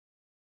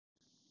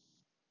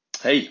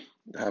Hej,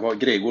 det här var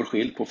Gregor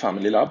Schill på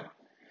Family Lab.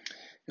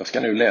 Jag ska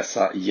nu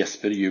läsa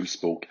Jesper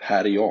Juuls bok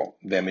Här är jag,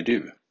 vem är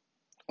du?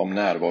 Om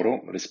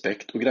närvaro,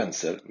 respekt och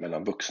gränser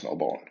mellan vuxna och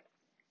barn.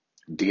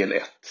 Del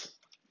 1.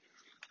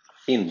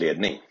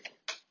 Inledning.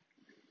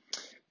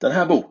 Den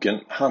här boken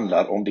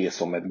handlar om det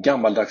som med ett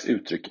gammaldags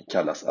uttryck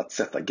kallas att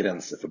sätta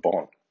gränser för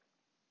barn.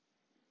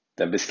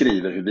 Den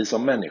beskriver hur vi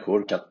som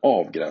människor kan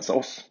avgränsa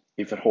oss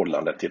i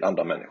förhållande till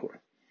andra människor.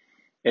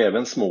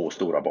 Även små och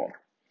stora barn.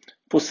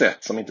 På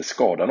sätt som inte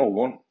skadar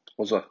någon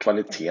och så att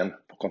kvaliteten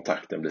på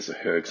kontakten blir så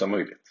hög som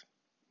möjligt.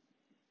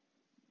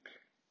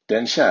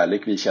 Den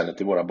kärlek vi känner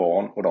till våra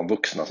barn och de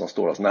vuxna som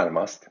står oss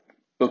närmast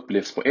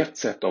upplevs på ett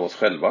sätt av oss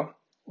själva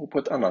och på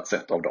ett annat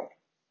sätt av dem.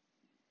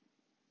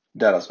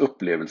 Deras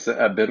upplevelse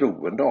är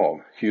beroende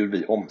av hur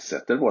vi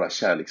omsätter våra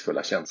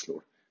kärleksfulla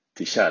känslor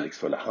till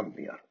kärleksfulla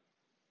handlingar.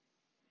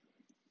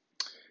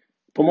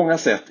 På många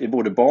sätt är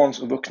både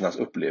barns och vuxnas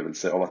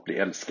upplevelse av att bli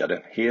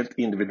älskade helt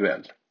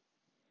individuell.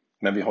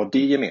 Men vi har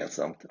det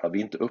gemensamt att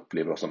vi inte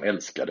upplever oss som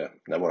älskade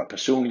när våra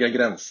personliga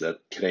gränser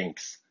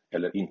kränks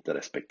eller inte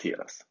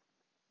respekteras.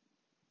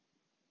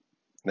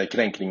 När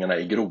kränkningarna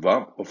är grova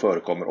och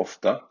förekommer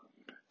ofta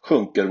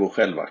sjunker vår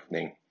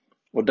självaktning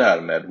och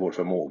därmed vår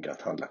förmåga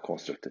att handla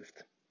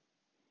konstruktivt.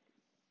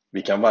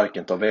 Vi kan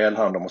varken ta väl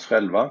hand om oss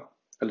själva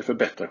eller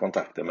förbättra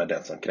kontakten med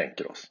den som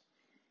kränker oss.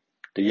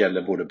 Det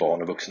gäller både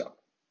barn och vuxna.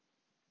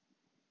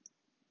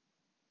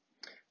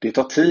 Det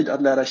tar tid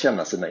att lära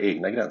känna sina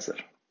egna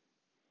gränser.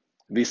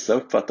 Vissa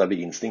uppfattar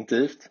vi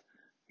instinktivt,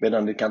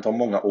 medan det kan ta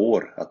många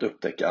år att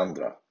upptäcka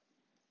andra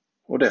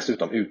och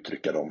dessutom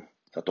uttrycka dem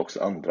så att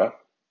också andra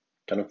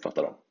kan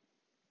uppfatta dem.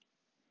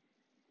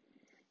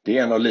 Det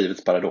är en av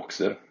livets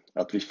paradoxer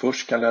att vi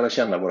först kan lära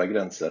känna våra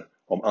gränser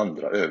om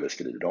andra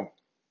överskrider dem.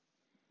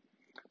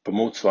 På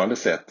motsvarande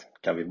sätt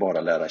kan vi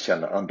bara lära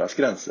känna andras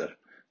gränser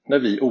när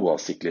vi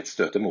oavsiktligt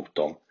stöter mot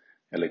dem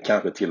eller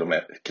kanske till och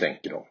med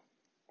kränker dem.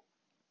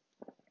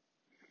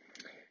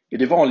 I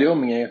det vanliga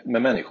umgänget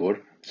med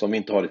människor som vi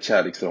inte har ett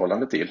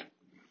kärleksförhållande till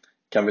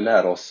kan vi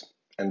lära oss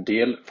en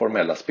del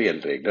formella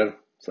spelregler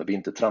så att vi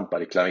inte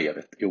trampar i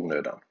klaveret i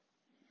onödan.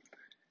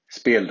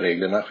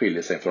 Spelreglerna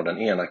skiljer sig från den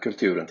ena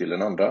kulturen till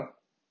den andra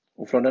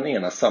och från den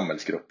ena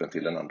samhällsgruppen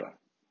till den andra.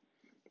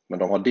 Men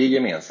de har det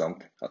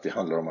gemensamt att det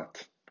handlar om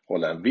att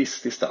hålla en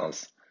viss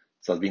distans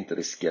så att vi inte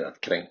riskerar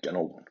att kränka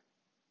någon.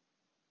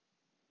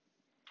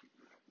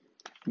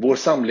 Vår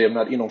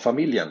samlevnad inom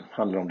familjen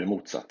handlar om det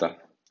motsatta,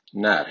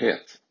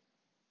 närhet.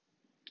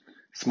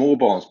 Små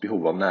barns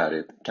behov av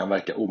närhet kan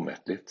verka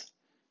omättligt,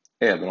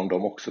 även om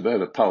de också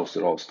behöver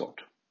pauser och avstånd.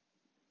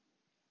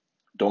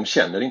 De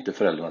känner inte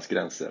föräldrarnas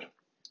gränser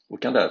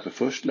och kan därför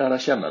först lära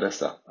känna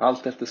dessa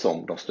allt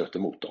eftersom de stöter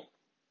mot dem.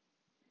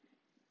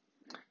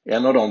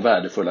 En av de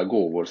värdefulla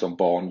gåvor som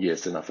barn ger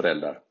sina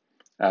föräldrar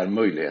är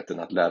möjligheten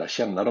att lära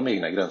känna de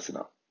egna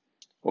gränserna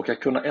och att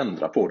kunna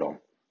ändra på dem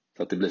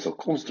så att de blir så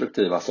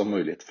konstruktiva som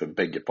möjligt för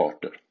bägge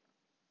parter.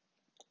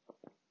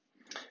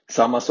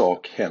 Samma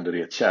sak händer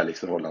i ett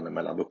kärleksförhållande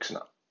mellan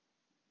vuxna.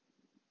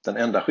 Den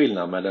enda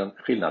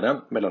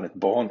skillnaden mellan ett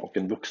barn och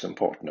en vuxen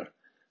partner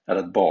är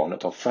att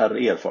barnet har färre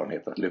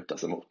erfarenheter att luta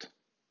sig mot.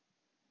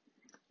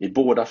 I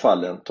båda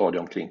fallen tar det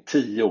omkring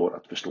 10 år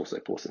att förstå sig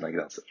på sina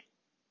gränser.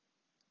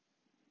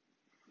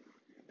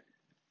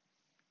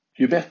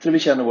 Ju bättre vi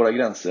känner våra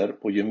gränser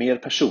och ju mer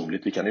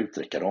personligt vi kan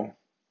uttrycka dem,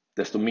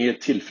 desto mer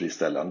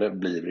tillfredsställande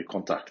blir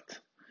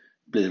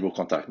vår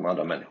kontakt med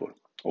andra människor,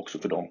 också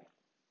för dem.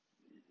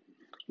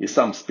 I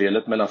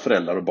samspelet mellan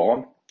föräldrar och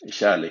barn är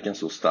kärleken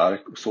så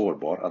stark och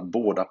sårbar att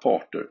båda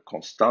parter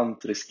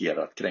konstant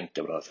riskerar att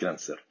kränka varandras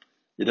gränser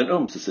i den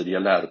ömsesidiga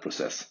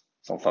läroprocess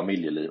som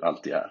familjeliv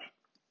alltid är.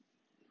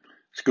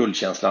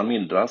 Skuldkänslan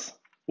mildras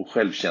och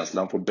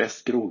självkänslan får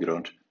bäst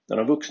grogrund när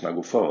de vuxna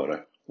går före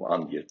och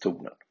anger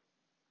tonen.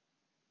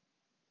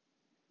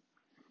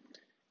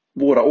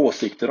 Våra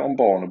åsikter om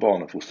barn och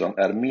barnuppfostran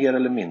är mer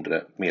eller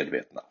mindre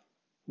medvetna,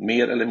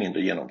 mer eller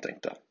mindre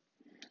genomtänkta.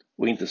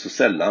 Och inte så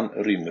sällan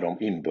rymmer de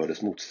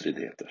inbördes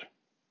motstridigheter.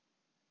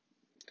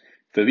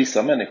 För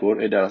vissa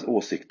människor är deras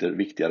åsikter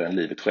viktigare än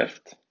livet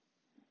självt.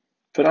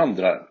 För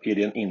andra är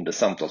det en inre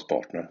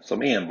samtalspartner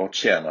som enbart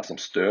tjänar som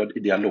stöd i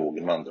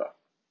dialogen med andra.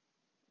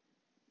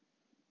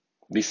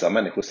 Vissa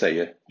människor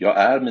säger, jag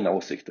är mina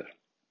åsikter.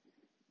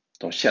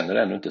 De känner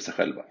ännu inte sig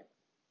själva.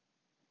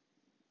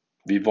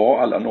 Vi var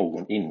alla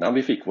någon innan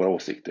vi fick våra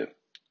åsikter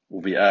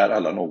och vi är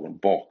alla någon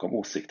bakom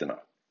åsikterna.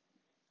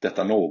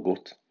 Detta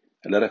något,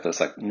 eller rättare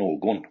sagt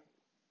någon,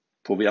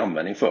 får vi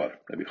användning för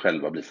när vi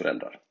själva blir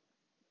föräldrar.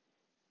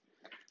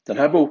 Den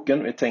här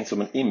boken är tänkt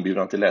som en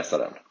inbjudan till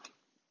läsaren.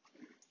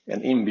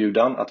 En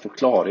inbjudan att få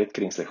klarhet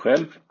kring sig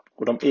själv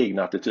och de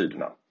egna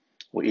attityderna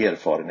och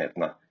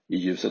erfarenheterna i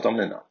ljuset av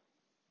mina.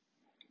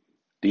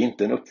 Det är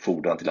inte en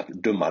uppfordran till att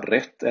döma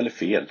rätt eller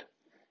fel,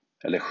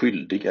 eller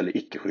skyldig eller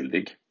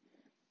icke-skyldig,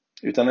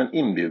 utan en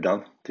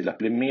inbjudan till att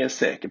bli mer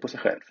säker på sig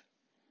själv,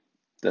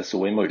 där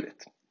så är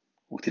möjligt,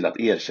 och till att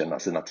erkänna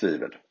sina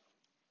tvivel,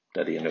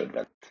 där det är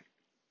nödvändigt.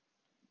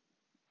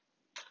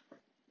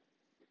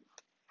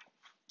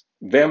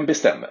 Vem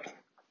bestämmer?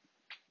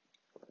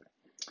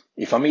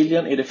 I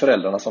familjen är det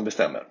föräldrarna som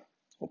bestämmer,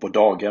 och på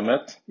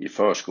daghemmet, i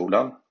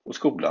förskolan och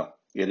skolan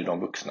är det de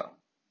vuxna.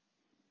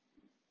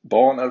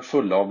 Barn är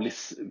fulla av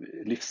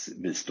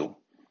livsvisdom,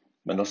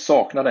 men de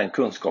saknar den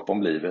kunskap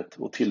om livet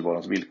och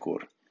tillvarons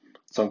villkor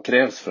som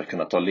krävs för att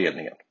kunna ta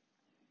ledningen.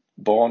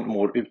 Barn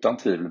mår utan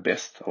tvivel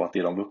bäst av att det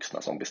är de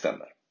vuxna som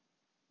bestämmer.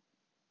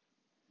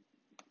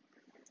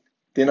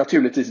 Det är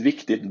naturligtvis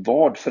viktigt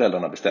vad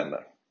föräldrarna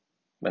bestämmer,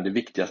 men det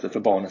viktigaste för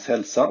barnens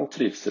hälsa och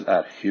trivsel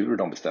är hur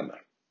de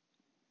bestämmer.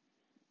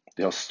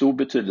 Det har stor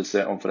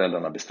betydelse om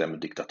föräldrarna bestämmer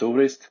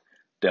diktatoriskt,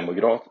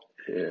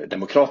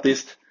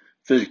 demokratiskt,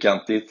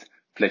 fyrkantigt,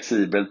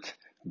 flexibelt,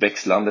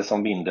 växlande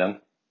som vinden,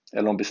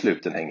 eller om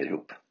besluten hänger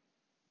ihop.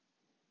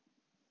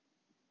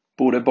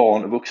 Både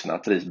barn och vuxna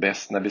trivs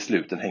bäst när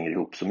besluten hänger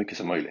ihop så mycket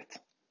som möjligt.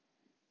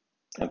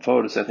 En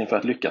förutsättning för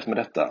att lyckas med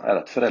detta är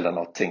att föräldrarna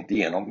har tänkt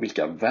igenom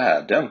vilka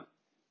värden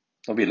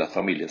de vill att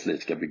familjens liv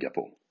ska bygga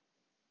på.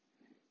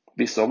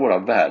 Vissa av våra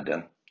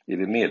värden är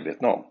vi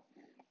medvetna om,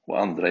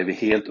 och andra är vi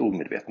helt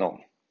omedvetna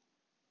om.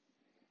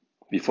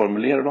 Vi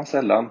formulerar dem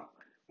sällan,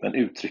 men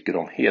uttrycker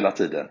dem hela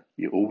tiden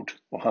i ord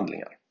och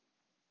handlingar.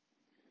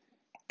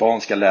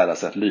 Barn ska lära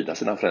sig att lyda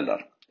sina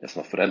föräldrar,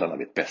 eftersom föräldrarna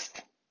vet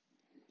bäst.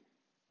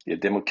 I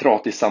ett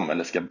demokratiskt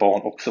samhälle ska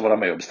barn också vara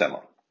med och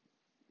bestämma.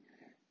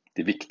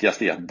 Det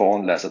viktigaste är att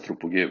barn lär sig att tro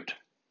på Gud.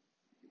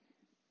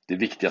 Det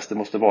viktigaste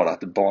måste vara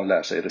att barn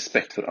lär sig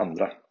respekt för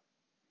andra.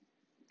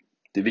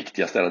 Det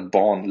viktigaste är att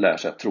barn lär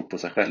sig att tro på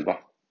sig själva.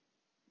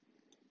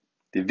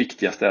 Det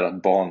viktigaste är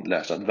att barn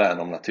lär sig att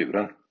värna om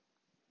naturen.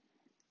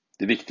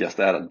 Det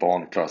viktigaste är att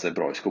barn klarar sig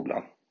bra i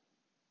skolan.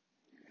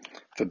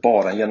 För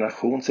bara en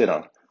generation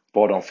sedan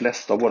var de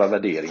flesta av våra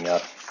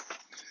värderingar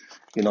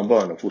inom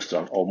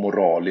barnuppfostran av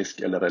moralisk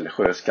eller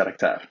religiös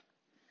karaktär,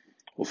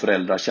 och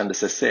föräldrar kände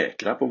sig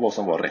säkra på vad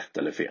som var rätt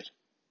eller fel.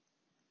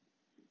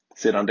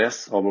 Sedan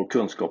dess har vår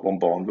kunskap om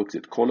barn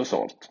vuxit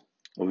kolossalt,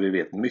 och vi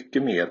vet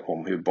mycket mer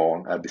om hur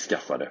barn är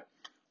beskaffade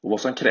och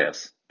vad som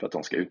krävs för att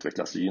de ska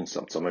utvecklas så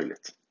gynnsamt som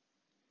möjligt.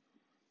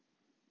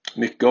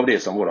 Mycket av det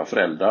som våra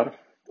föräldrar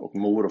och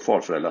mor- och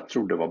farföräldrar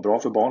trodde var bra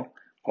för barn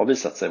har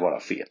visat sig vara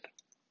fel.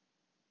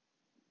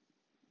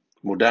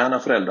 Moderna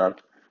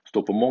föräldrar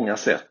står på många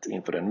sätt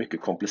inför en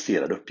mycket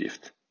komplicerad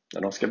uppgift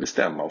när de ska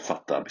bestämma och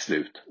fatta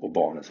beslut och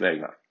barnens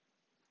vägnar.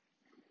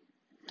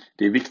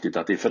 Det är viktigt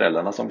att det är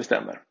föräldrarna som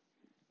bestämmer,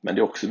 men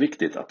det är också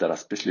viktigt att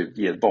deras beslut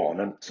ger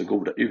barnen så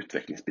goda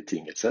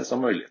utvecklingsbetingelser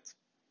som möjligt.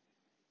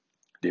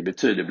 Det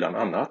betyder bland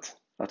annat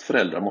att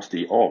föräldrar måste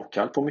ge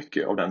avkall på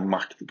mycket av den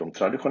makt de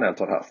traditionellt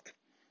har haft,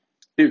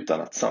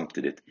 utan att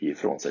samtidigt ge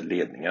ifrån sig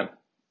ledningen.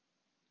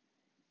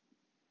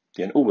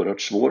 Det är en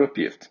oerhört svår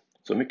uppgift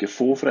som mycket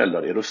få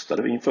föräldrar är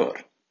rustade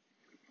inför,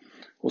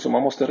 och som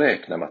man måste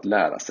räkna med att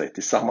lära sig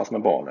tillsammans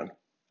med barnen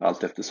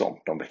allt eftersom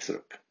de växer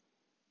upp.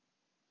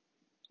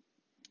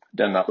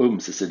 Denna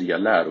ömsesidiga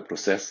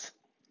läroprocess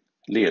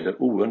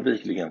leder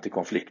oundvikligen till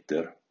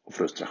konflikter och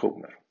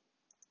frustrationer.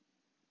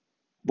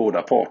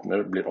 Båda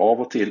partner blir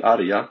av och till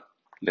arga,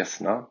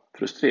 ledsna,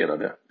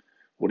 frustrerade,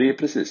 och det är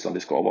precis som det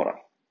ska vara.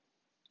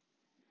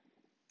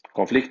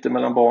 Konflikter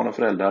mellan barn och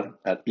föräldrar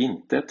är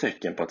inte ett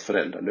tecken på att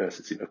föräldrar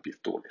löser sin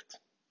uppgift dåligt.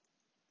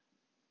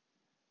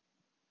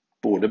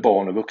 Både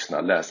barn och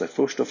vuxna lär sig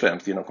först och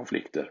främst genom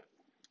konflikter,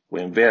 och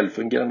i en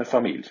välfungerande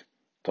familj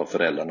tar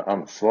föräldrarna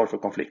ansvar för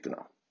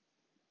konflikterna.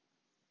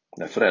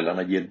 När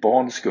föräldrarna ger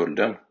barn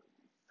skulden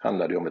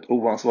handlar det om ett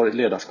oansvarigt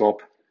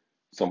ledarskap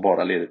som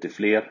bara leder till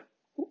fler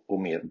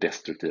och mer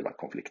destruktiva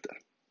konflikter.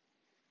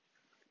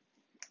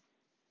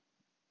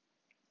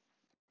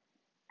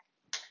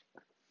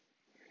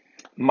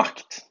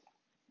 Makt.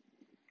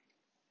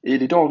 I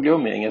det dagliga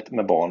umgänget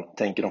med barn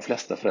tänker de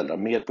flesta föräldrar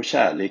mer på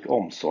kärlek,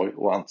 omsorg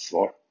och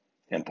ansvar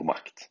än på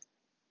makt.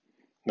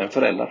 Men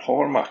föräldrar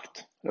har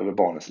makt över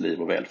barnens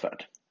liv och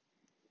välfärd.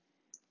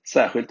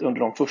 Särskilt under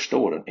de första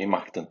åren är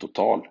makten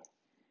total.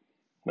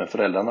 Men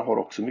föräldrarna har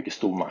också mycket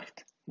stor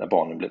makt när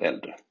barnen blir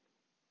äldre.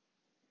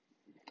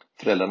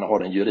 Föräldrarna har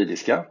den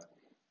juridiska,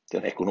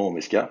 den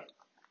ekonomiska,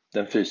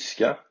 den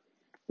fysiska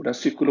och den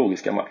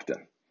psykologiska makten,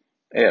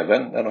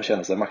 även när de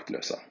känner sig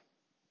maktlösa.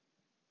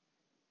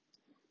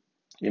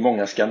 I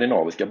många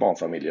skandinaviska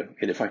barnfamiljer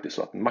är det faktiskt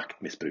så att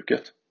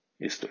maktmissbruket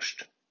är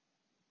störst.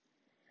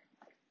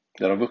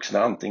 Där de vuxna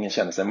antingen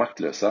känner sig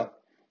maktlösa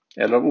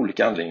eller av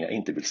olika anledningar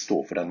inte vill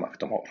stå för den makt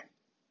de har.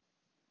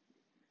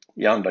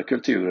 I andra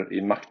kulturer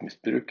är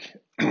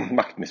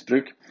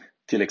maktmissbruk,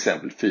 till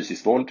exempel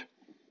fysiskt våld,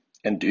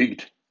 en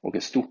dygd och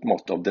ett stort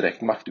mått av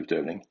direkt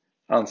maktutövning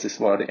anses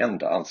vara det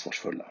enda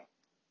ansvarsfulla.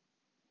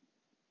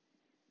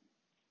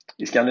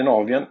 I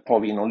Skandinavien har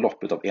vi inom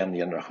loppet av en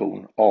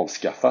generation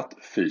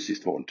avskaffat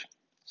fysiskt våld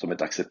som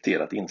ett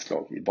accepterat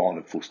inslag i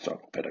barnuppfostran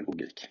och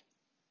pedagogik.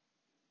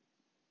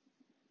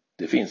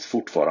 Det finns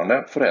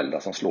fortfarande föräldrar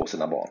som slår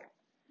sina barn,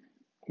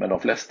 men de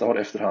flesta har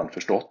efterhand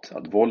förstått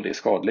att våld är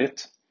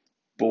skadligt,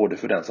 både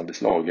för den som blir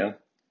slagen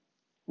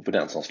och för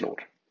den som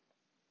slår.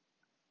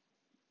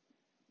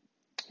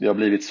 Vi har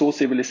blivit så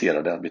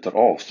civiliserade att vi tar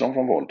avstånd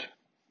från våld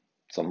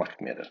som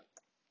maktmedel.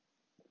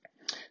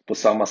 På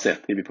samma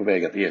sätt är vi på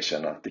väg att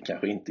erkänna att det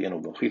kanske inte är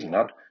någon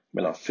skillnad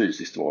mellan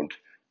fysiskt våld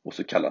och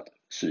så kallat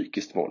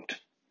psykiskt våld.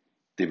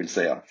 Det vill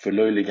säga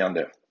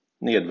förlöjligande,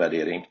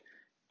 nedvärdering,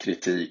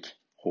 kritik,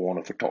 hån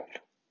och förtal.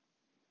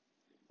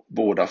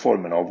 Båda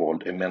formerna av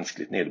våld är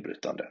mänskligt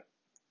nedbrytande.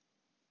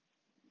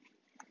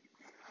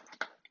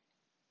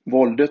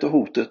 Våldet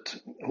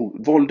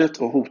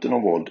och hoten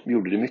om våld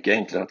gjorde det mycket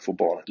enklare att få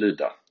barn att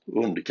lyda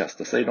och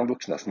underkasta sig de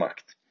vuxnas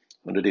makt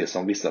under det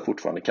som vissa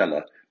fortfarande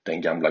kallar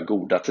den gamla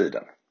goda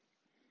tiden.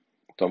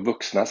 De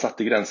vuxna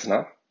satte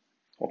gränserna,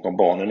 och om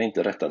barnen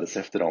inte rättades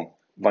efter dem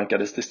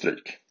vankades det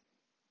stryk.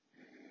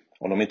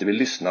 Om de inte vill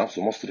lyssna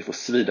så måste de få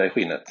svida i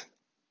skinnet,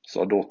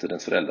 sa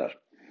dåtidens föräldrar,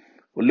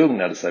 och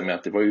lugnade sig med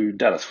att det var ju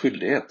deras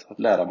skyldighet att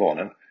lära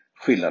barnen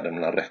skillnaden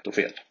mellan rätt och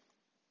fel.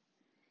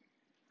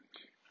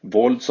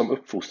 Våld som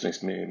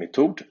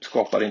uppfostringsmetod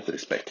skapar inte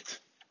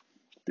respekt.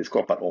 Det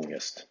skapar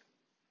ångest.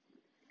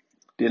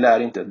 Det lär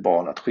inte ett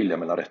barn att skilja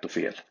mellan rätt och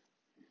fel.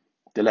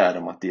 Det lär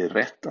dem att det är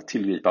rätt att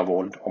tillgripa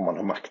våld om man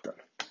har makten.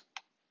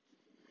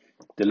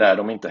 Det lär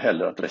dem inte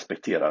heller att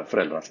respektera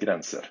föräldrarnas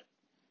gränser.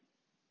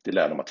 Det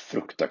lär dem att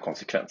frukta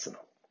konsekvenserna.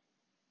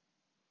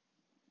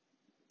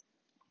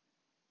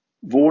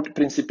 Vårt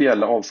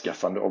principiella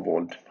avskaffande av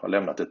våld har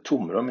lämnat ett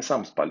tomrum i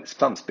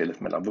samspelet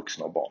mellan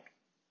vuxna och barn.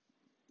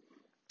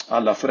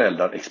 Alla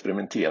föräldrar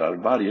experimenterar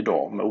varje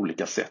dag med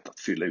olika sätt att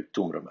fylla ut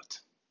tomrummet.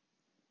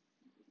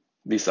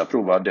 Vissa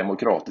provar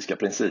demokratiska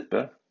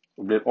principer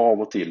och blir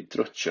av och till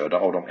tröttkörda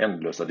av de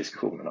ändlösa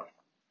diskussionerna.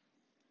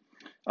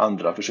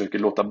 Andra försöker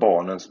låta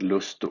barnens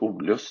lust och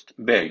olust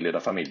vägleda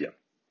familjen,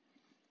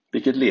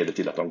 vilket leder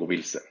till att de går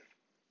vilse.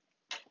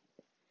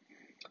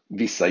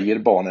 Vissa ger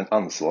barnen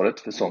ansvaret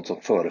för sånt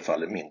som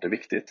förefaller mindre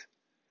viktigt,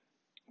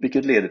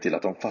 vilket leder till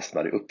att de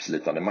fastnar i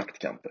uppslitande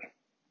maktkamper.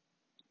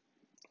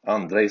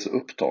 Andra är så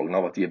upptagna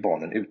av att ge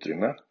barnen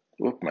utrymme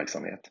och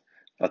uppmärksamhet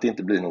att det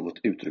inte blir något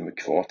utrymme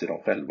kvar till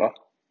dem själva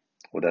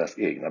och deras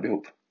egna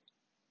behov.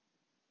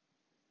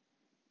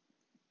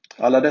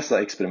 Alla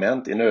dessa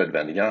experiment är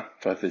nödvändiga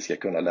för att vi ska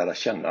kunna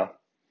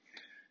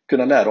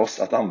lära oss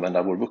att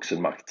använda vår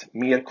vuxenmakt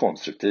mer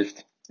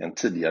konstruktivt än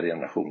tidigare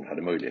generationer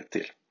hade möjlighet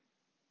till.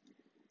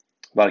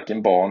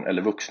 Varken barn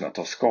eller vuxna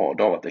tar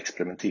skada av att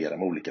experimentera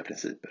med olika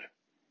principer.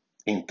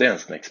 Inte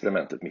ens när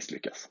experimentet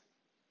misslyckas.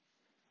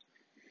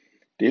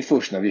 Det är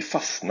först när vi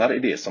fastnar i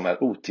det som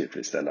är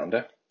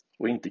otillfredsställande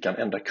och inte kan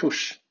ändra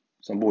kurs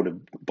som både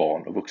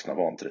barn och vuxna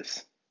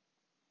vantrivs.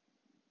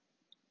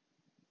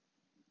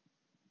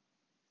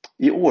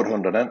 I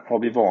århundraden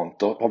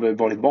har vi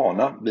varit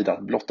vana vid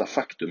att blotta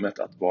faktumet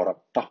att vara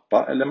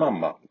pappa eller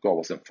mamma gav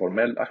oss en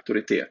formell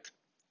auktoritet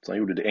som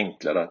gjorde det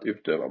enklare att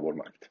utöva vår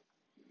makt.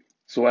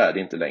 Så är det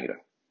inte längre.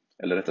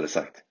 Eller rättare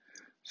sagt,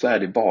 så är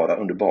det bara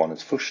under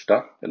barnens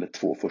första eller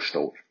 2 första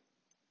år.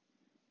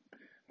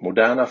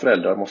 Moderna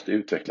föräldrar måste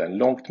utveckla en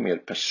långt mer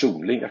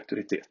personlig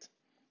auktoritet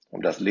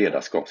om deras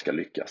ledarskap ska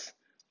lyckas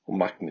och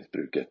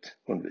maktmissbruket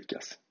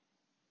undvikas.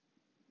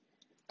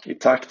 I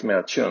takt med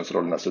att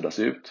könsrollerna suddas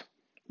ut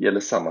gäller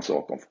samma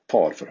sak om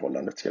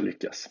parförhållandet ska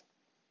lyckas.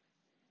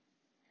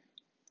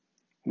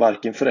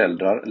 Varken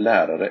föräldrar,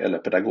 lärare eller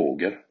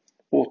pedagoger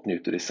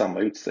åtnjuter i samma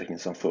utsträckning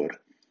som förr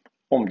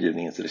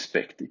omgivningens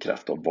respekt i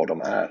kraft av vad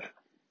de är,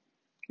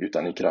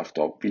 utan i kraft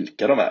av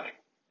vilka de är.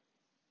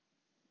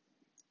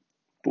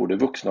 Både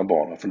vuxna och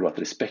barn har förlorat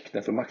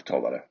respekten för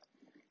makthavare,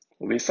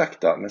 och vi är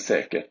sakta men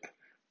säkert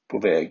på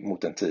väg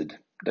mot en tid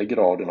där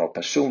graden av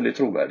personlig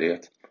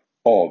trovärdighet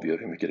avgör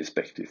hur mycket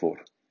respekt vi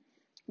får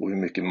och hur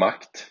mycket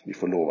makt vi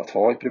får lov att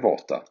ha i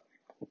privata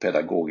och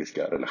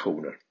pedagogiska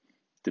relationer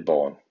till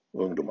barn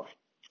och ungdomar.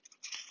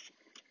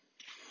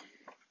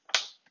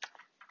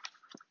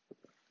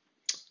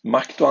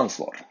 Makt och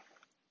ansvar.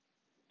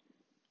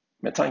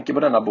 Med tanke på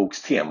denna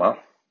boks tema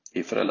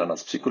är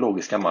föräldrarnas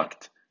psykologiska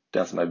makt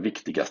den som är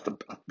viktigast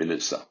att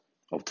belysa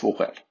av 2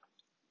 skäl.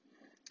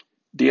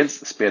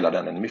 Dels spelar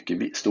den en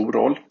mycket stor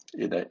roll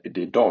i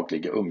det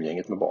dagliga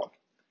umgänget med barn.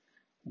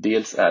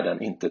 Dels är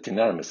den inte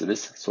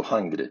tillnärmelsevis så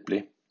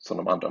handgriplig som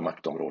de andra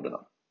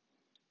maktområdena.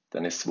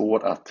 Den är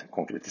svår att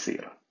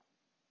konkretisera.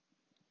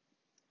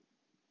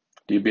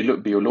 Det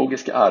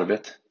biologiska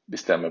arvet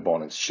bestämmer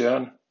barnens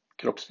kön,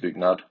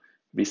 kroppsbyggnad,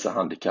 vissa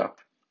handikapp,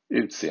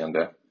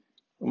 utseende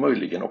och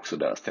möjligen också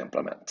deras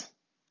temperament.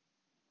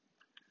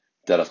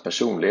 Deras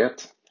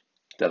personlighet,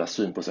 deras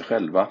syn på sig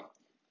själva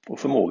och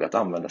förmåga att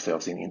använda sig av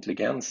sin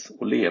intelligens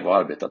och leva och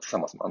arbeta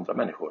tillsammans med andra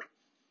människor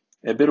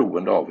är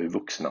beroende av hur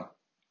vuxna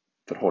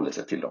förhåller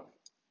sig till dem.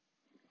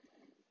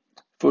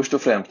 Först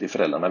och främst är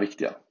föräldrarna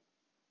viktiga,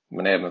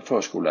 men även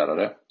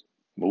förskollärare,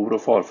 mor-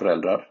 och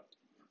farföräldrar,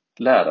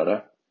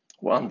 lärare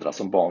och andra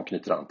som barn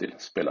knyter an till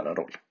spelar en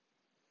roll.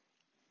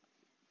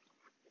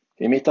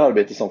 I mitt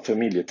arbete som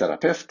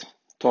familjeterapeut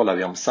talar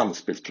vi om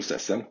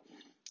samspelsprocessen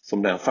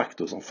som den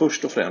faktor som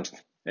först och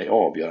främst är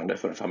avgörande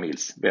för en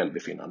familjs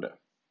välbefinnande.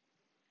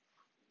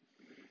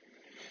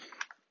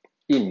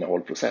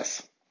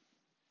 Innehållprocess.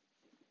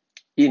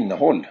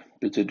 Innehåll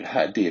betyder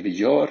här det vi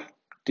gör,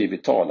 det vi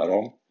talar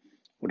om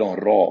och de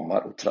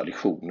ramar och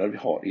traditioner vi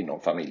har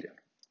inom familjen.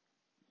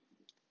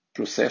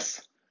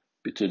 Process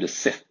betyder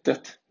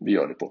sättet vi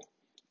gör det på,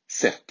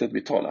 sättet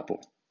vi talar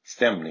på,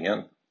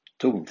 stämningen,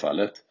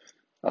 tonfallet,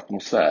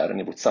 atmosfären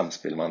i vårt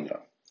samspel med andra.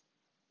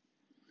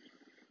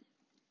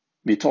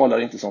 Vi talar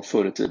inte som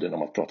förr i tiden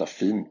om att prata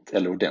fint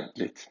eller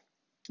ordentligt,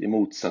 i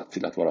motsats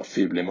till att vara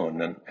ful i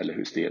munnen eller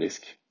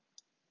hysterisk.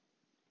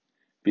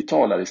 Vi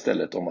talar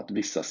istället om att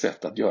vissa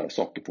sätt att göra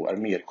saker på är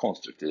mer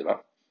konstruktiva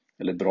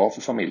eller bra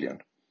för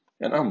familjen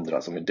än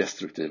andra som är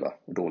destruktiva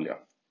och dåliga.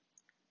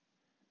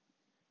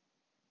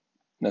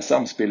 När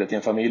samspelet i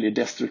en familj är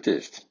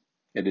destruktivt,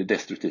 är det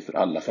destruktivt för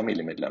alla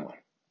familjemedlemmar.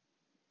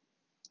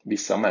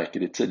 Vissa märker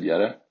det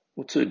tidigare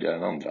och tydligare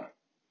än andra,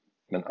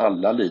 men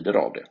alla lider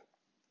av det.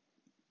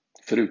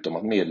 Förutom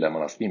att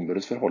medlemmarnas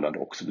inbördes förhållande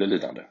också blir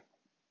lidande.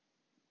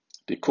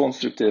 Det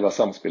konstruktiva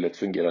samspelet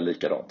fungerar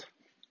likadant.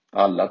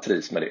 Alla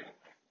trivs med det.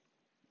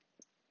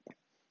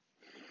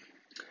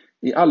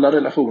 I alla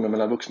relationer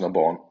mellan vuxna och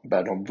barn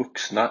bär de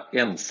vuxna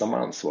ensamma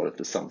ansvaret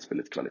för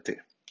samspelets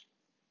kvalitet.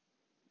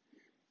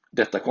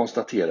 Detta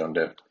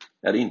konstaterande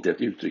är inte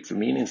ett uttryck för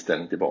min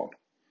inställning till barn.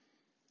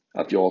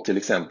 Att jag till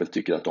exempel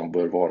tycker att de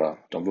bör vara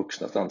de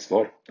vuxnas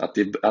ansvar.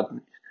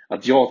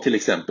 Att jag till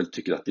exempel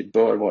tycker att det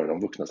bör vara de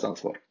vuxnas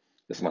ansvar,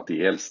 eftersom att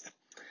det är äldst.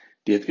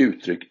 Det är ett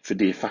uttryck för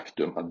det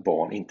faktum att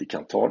barn inte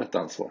kan ta detta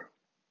ansvar.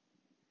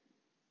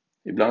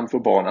 Ibland får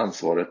barn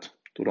ansvaret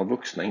då de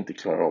vuxna inte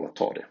klarar av att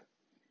ta det.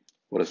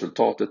 Och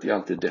resultatet är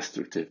alltid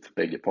destruktivt för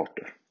bägge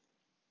parter.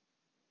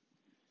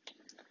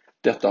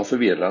 Detta har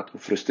förvirrat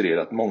och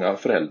frustrerat många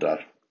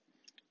föräldrar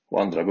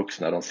och andra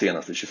vuxna de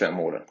senaste 25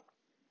 åren,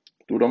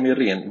 då de i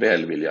ren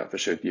välvilja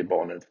försökt ge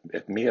barnen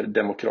ett mer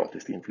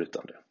demokratiskt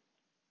inflytande.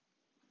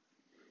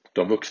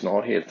 De vuxna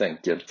har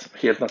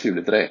helt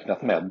naturligt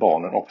räknat med att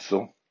barnen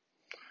också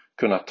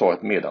kunnat ta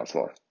ett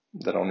medansvar,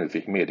 där de nu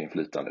fick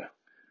medinflytande.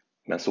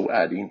 Men så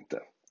är det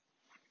inte.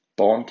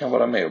 Barn kan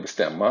vara med och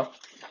bestämma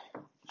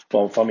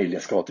vad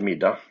familjen ska ha till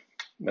middag,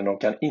 men de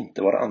kan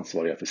inte vara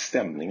ansvariga för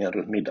stämningen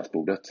runt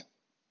middagsbordet.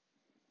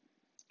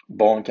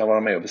 Barn kan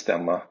vara med och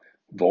bestämma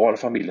var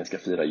familjen ska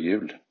fira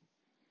jul,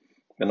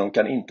 men de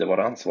kan inte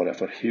vara ansvariga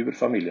för hur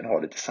familjen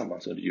har det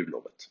tillsammans under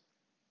jullovet.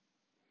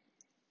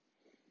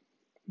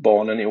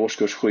 Barnen i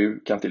årskurs 7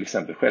 kan till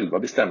exempel själva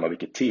bestämma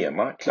vilket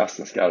tema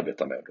klassen ska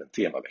arbeta med under en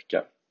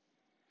temavecka.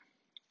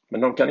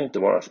 Men de kan inte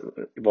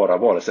vara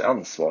vare sig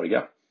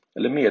ansvariga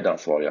eller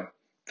medansvariga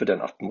för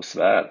den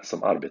atmosfär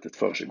som arbetet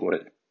försiggår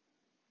i.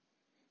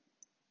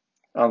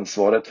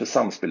 Ansvaret för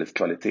samspelets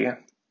kvalitet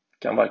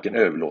kan varken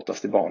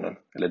överlåtas till barnen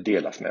eller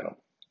delas med dem.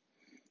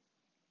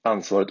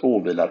 Ansvaret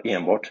åvilar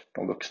enbart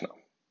de vuxna.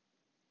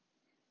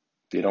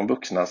 Det är de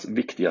vuxnas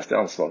viktigaste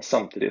ansvar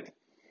samtidigt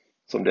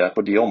som det är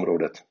på det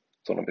området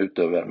som de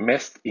utövar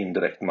mest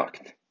indirekt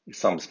makt i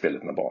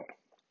samspelet med barn.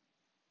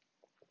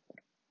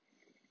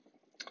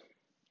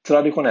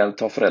 Traditionellt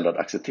har föräldrar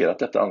accepterat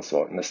detta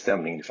ansvar när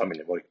stämningen i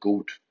familjen varit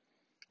god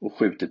och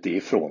skjutit det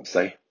ifrån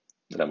sig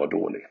när den var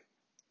dålig.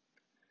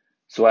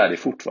 Så är det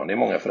fortfarande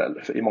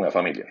i många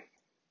familjer.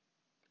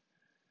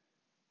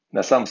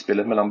 När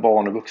samspelet mellan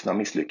barn och vuxna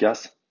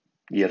misslyckas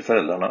ger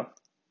föräldrarna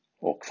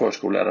och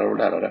förskollärare och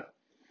lärare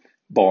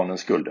barnen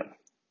skulden.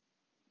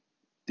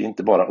 Det är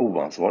inte bara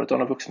oansvarigt av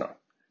de vuxna.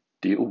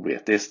 Det är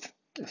oetiskt,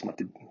 eftersom att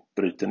det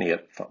bryter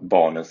ner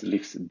barnens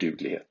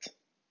livsduglighet.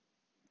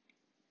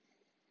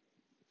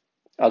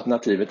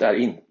 Alternativet är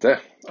inte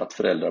att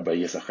föräldrar börjar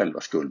ge sig själva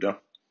skulden.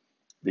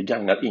 Det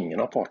gagnar ingen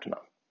av parterna.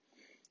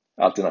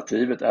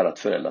 Alternativet är att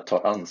föräldrar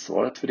tar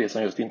ansvaret för det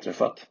som just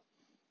inträffat,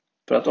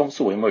 för att om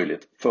så är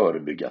möjligt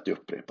förebygga att det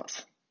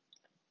upprepas.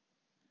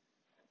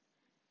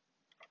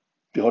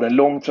 Vi har en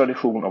lång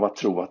tradition av att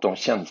tro att de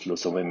känslor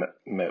som vi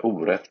med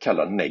orätt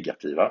kallar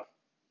negativa,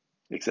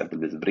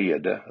 exempelvis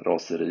vrede,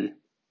 raseri,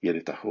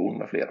 irritation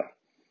med flera,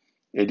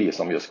 är det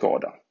som gör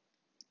skada.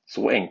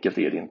 Så enkelt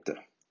är det inte.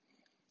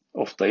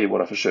 Ofta är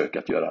våra försök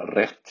att göra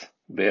rätt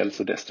väl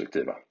så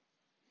destruktiva.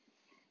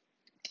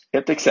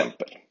 Ett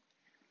exempel.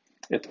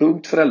 Ett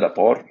ungt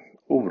föräldrapar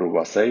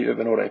oroar sig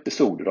över några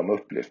episoder de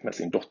upplevt med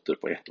sin dotter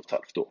på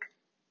 1,5 år.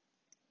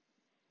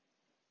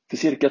 För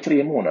cirka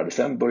 3 månader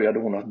sedan började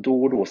hon att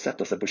då och då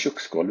sätta sig på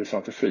köksgolvet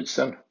framför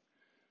frysen.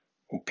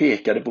 Hon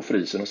pekade på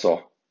frysen och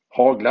sa: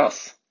 "Ha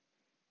glass."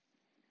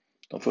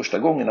 De första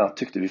gångerna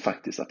tyckte vi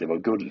faktiskt att det var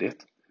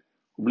gulligt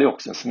och blev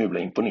också en smula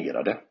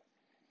imponerade.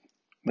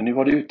 Men nu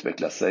har det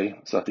utvecklat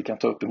sig så att det kan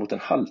ta upp emot en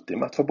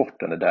halvtimme att få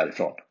bort henne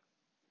därifrån.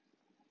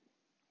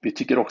 Vi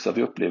tycker också att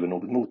vi upplever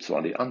något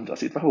motsvarande i andra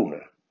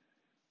situationer,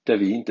 där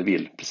vi inte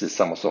vill precis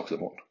samma sak som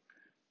hon.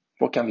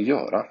 Vad kan vi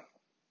göra?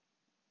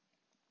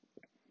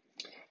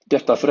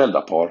 Detta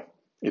föräldrapar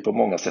är på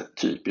många sätt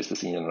typiskt för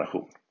sin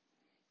generation.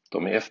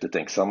 De är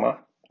eftertänksamma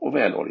och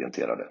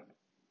välorienterade.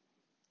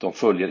 De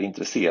följer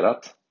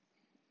intresserat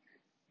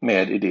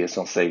med i det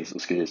som sägs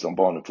och skrivs om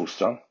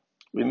barnuppfostran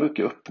och är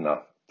mycket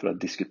öppna för att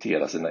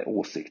diskutera sina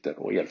åsikter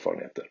och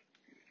erfarenheter.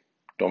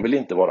 De vill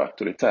inte vara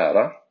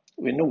auktoritära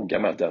och är noga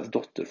med att deras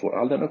dotter får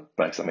all den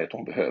uppmärksamhet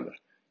hon behöver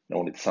när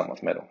hon är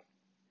tillsammans med dem.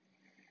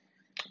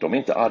 De är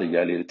inte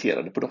arga eller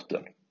irriterade på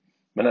dottern,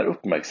 men är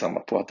uppmärksamma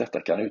på att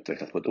detta kan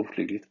utvecklas på ett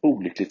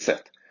olyckligt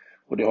sätt,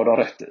 och det har de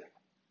rätt i.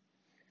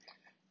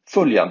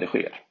 Följande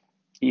sker.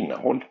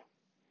 Innehåll.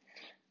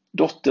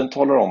 Dottern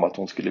talar om att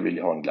hon skulle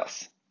vilja ha en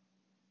glass.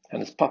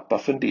 Hennes pappa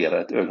funderar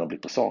ett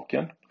ögonblick på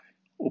saken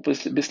och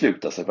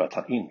beslutar sig för att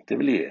han inte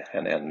vill ge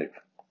henne en nu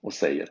och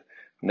säger: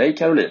 nej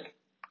Caroline,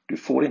 du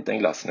får inte en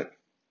glass nu.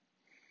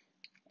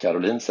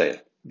 Caroline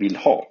säger: vill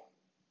ha.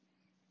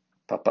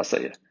 Pappa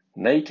säger: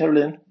 nej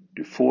Caroline,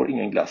 du får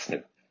ingen glass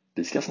nu.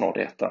 Vi ska snart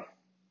äta.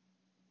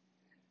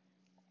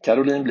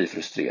 Caroline blir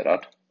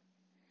frustrerad.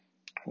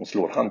 Hon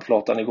slår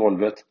handflatan i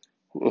golvet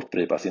och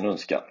upprepar sin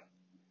önskan.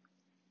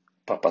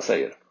 Pappa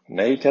säger: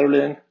 nej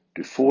Caroline,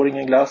 du får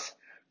ingen glass.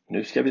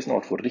 Nu ska vi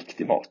snart få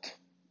riktig mat.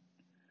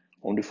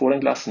 Om du får en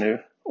glass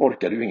nu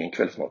orkar du ingen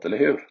kvällsmat, eller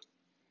hur?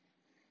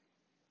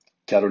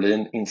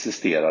 Caroline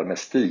insisterar med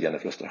stigande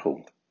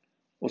frustration.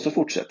 Och så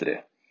fortsätter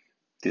det.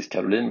 Tills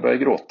Caroline börjar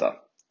gråta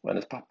och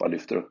hennes pappa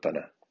lyfter upp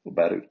henne och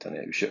bär ut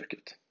henne ur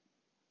köket.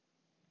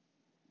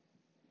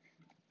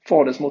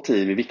 Faderns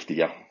motiv är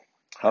viktiga.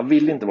 Han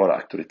vill inte vara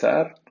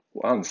auktoritär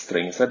och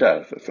anstränger sig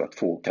därför för att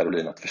få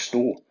Caroline att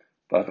förstå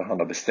varför han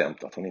har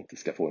bestämt att hon inte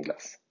ska få en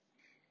glass.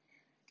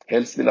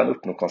 Helst vill han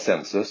uppnå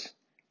konsensus,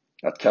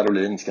 att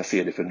Caroline ska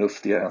se det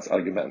förnuftiga i hans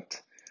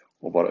argument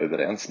och vara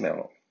överens med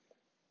honom.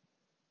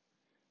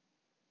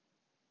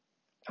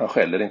 Han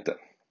skäller inte.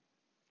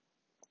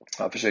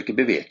 Han försöker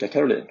beveka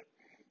Caroline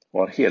och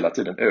har hela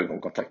tiden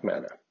ögonkontakt med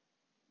henne.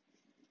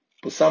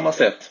 På samma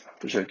sätt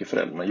försöker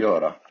föräldrarna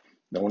göra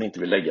när hon inte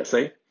vill lägga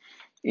sig,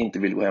 inte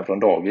vill gå hem från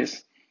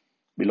dagis,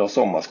 vill ha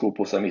sommarskor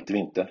på sig mitt i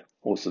vintern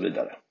och så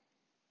vidare.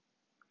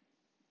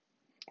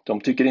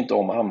 De tycker inte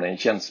om att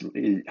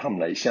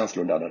hamna i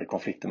känsloladdade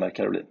konflikter med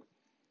Caroline.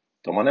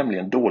 De har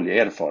nämligen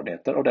dåliga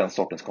erfarenheter av den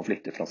sortens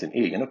konflikter från sin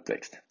egen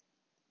uppväxt.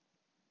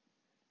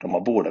 De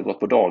har båda gått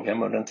på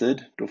daghem under en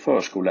tid då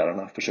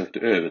förskollärarna försökte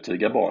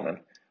övertyga barnen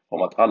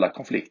om att alla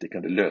konflikter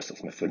kunde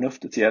lösas med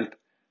förnuftets hjälp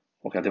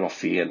och att det var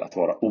fel att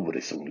vara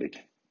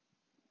oresonlig.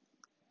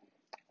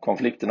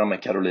 Konflikterna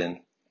med Caroline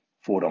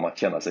får dem att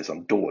känna sig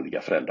som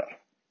dåliga föräldrar.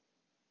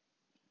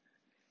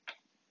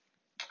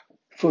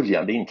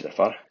 Följande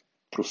inträffar.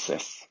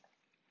 Process.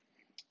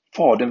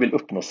 Fadern vill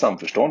uppnå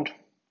samförstånd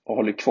och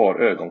håller kvar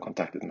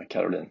ögonkontakten med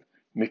Caroline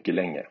mycket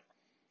länge.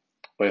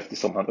 Och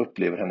eftersom han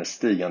upplever hennes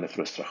stigande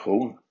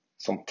frustration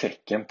som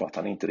tecken på att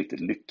han inte riktigt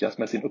lyckas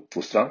med sin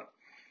uppfostran,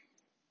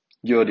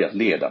 gör det att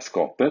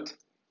ledarskapet,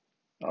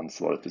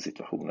 ansvaret för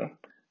situationen,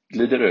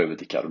 glider över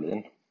till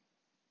Caroline.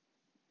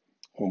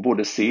 Hon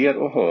både ser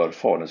och hör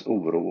faderns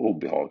oro och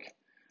obehag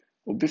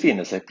och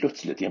befinner sig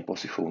plötsligt i en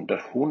position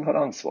där hon har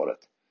ansvaret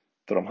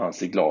för om han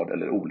ser glad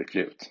eller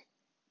olycklig ut.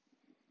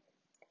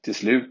 Till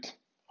slut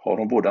har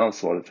hon både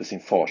ansvaret för sin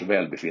fars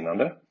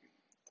välbefinnande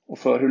och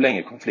för hur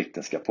länge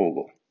konflikten ska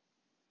pågå.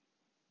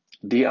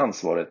 Det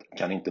ansvaret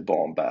kan inte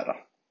barn bära.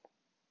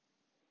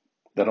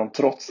 Där de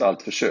trots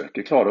allt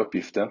försöker klara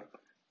uppgiften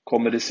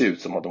kommer det se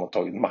ut som att de har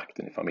tagit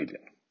makten i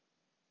familjen.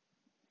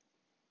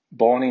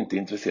 Barn är inte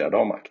intresserade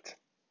av makt.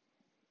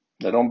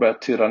 När de börjar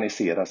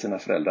tyrannisera sina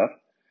föräldrar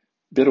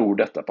beror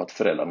detta på att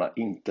föräldrarna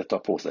inte tar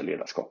på sig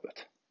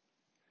ledarskapet.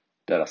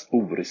 Deras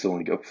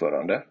oresonliga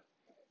uppförande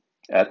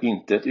är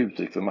inte ett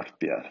uttryck för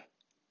maktbegär,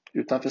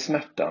 utan för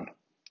smärtan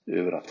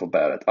över att få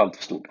bära ett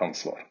alltför stort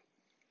ansvar.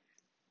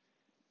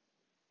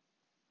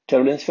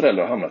 Carolines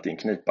föräldrar har hamnat i en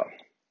knipa.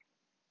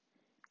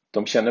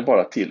 De känner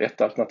bara till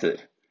ett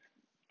alternativ.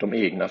 De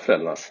egna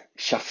föräldrarnas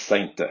tjafsa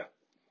inte.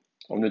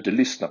 Om du inte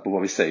lyssnar på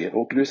vad vi säger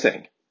åker du i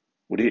säng.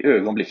 Och det är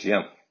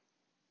ögonblickligen.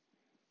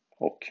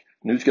 Och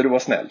nu ska du vara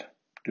snäll.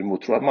 Du må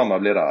tro att mamma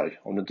blir arg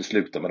om du inte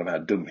slutar med de här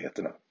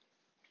dumheterna.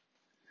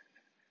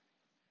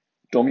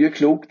 De gör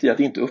klokt i att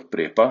inte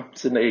upprepa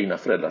sina egna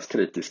föräldrars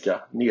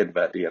kritiska,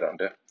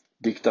 nedvärderande,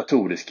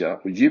 diktatoriska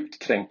och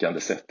djupt kränkande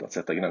sätt att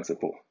sätta gränser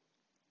på.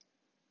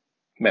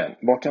 Men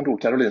vad kan då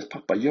Carolines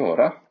pappa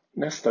göra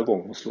nästa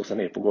gång hon slår sig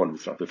ner på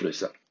golvet framför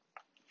frysen?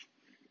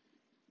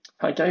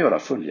 Han kan göra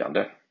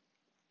följande.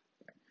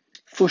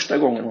 Första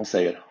gången hon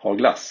säger ha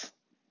glass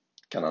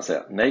kan han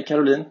säga: nej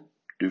Caroline,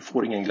 du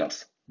får ingen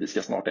glass, vi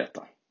ska snart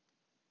äta.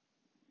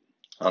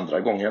 Andra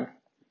gången: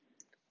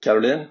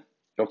 Caroline,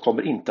 jag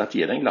kommer inte att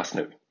ge dig en glass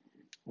nu.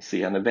 Och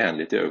se henne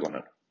vänligt i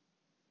ögonen.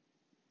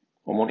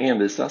 Om hon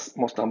envisas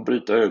måste han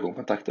bryta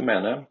ögonkontakten med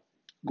henne,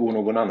 gå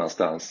någon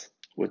annanstans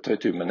och ta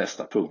itu med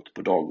nästa punkt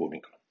på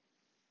dagordningen.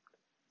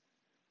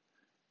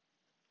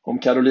 Om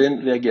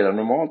Caroline reagerar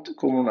normalt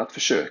kommer hon att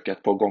försöka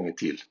ett par gånger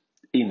till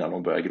innan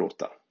hon börjar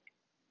gråta.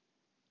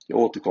 Jag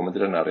återkommer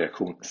till denna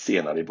reaktion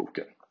senare i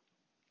boken.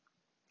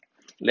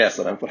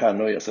 Läsaren får här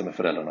nöja sig med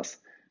föräldrarnas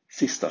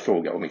sista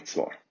fråga och mitt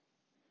svar.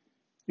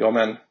 Ja,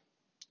 men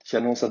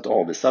känner hon sig inte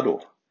avvisad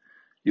då?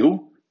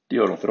 Jo, det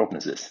gör hon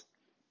förhoppningsvis.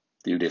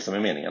 Det är ju det som är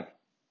meningen.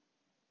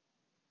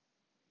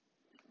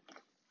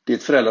 Det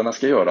föräldrarna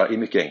ska göra är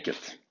mycket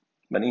enkelt,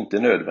 men inte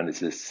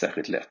nödvändigtvis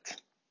särskilt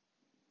lätt.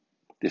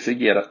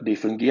 Det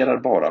fungerar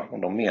bara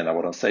om de menar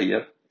vad de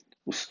säger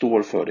och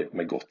står för det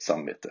med gott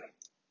samvete.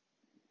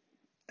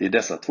 Det är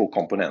dessa två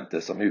komponenter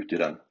som utgör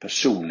den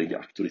personliga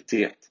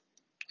auktoritet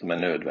som är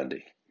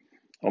nödvändig,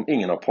 om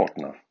ingen av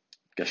parterna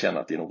ska känna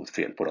att det är något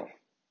fel på dem.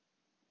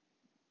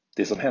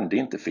 Det som hände är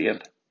inte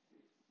fel,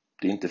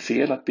 Det är inte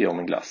fel att be om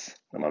en glass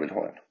när man vill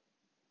ha en.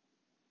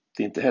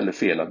 Det är inte heller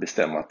fel att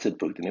bestämma att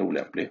tidpunkten är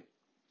olämplig.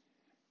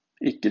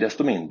 Icke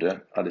desto mindre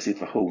hade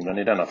situationen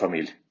i denna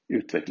familj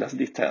utvecklats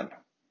dithän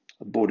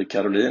att både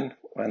Caroline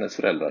och hennes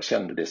föräldrar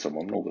kände det som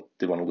om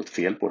det var något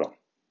fel på dem.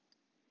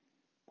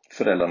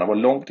 Föräldrarna var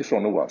långt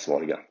ifrån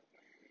oansvariga.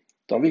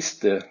 De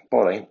visste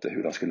bara inte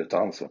hur de skulle ta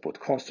ansvar på ett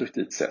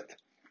konstruktivt sätt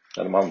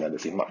när de använde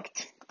sin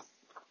makt.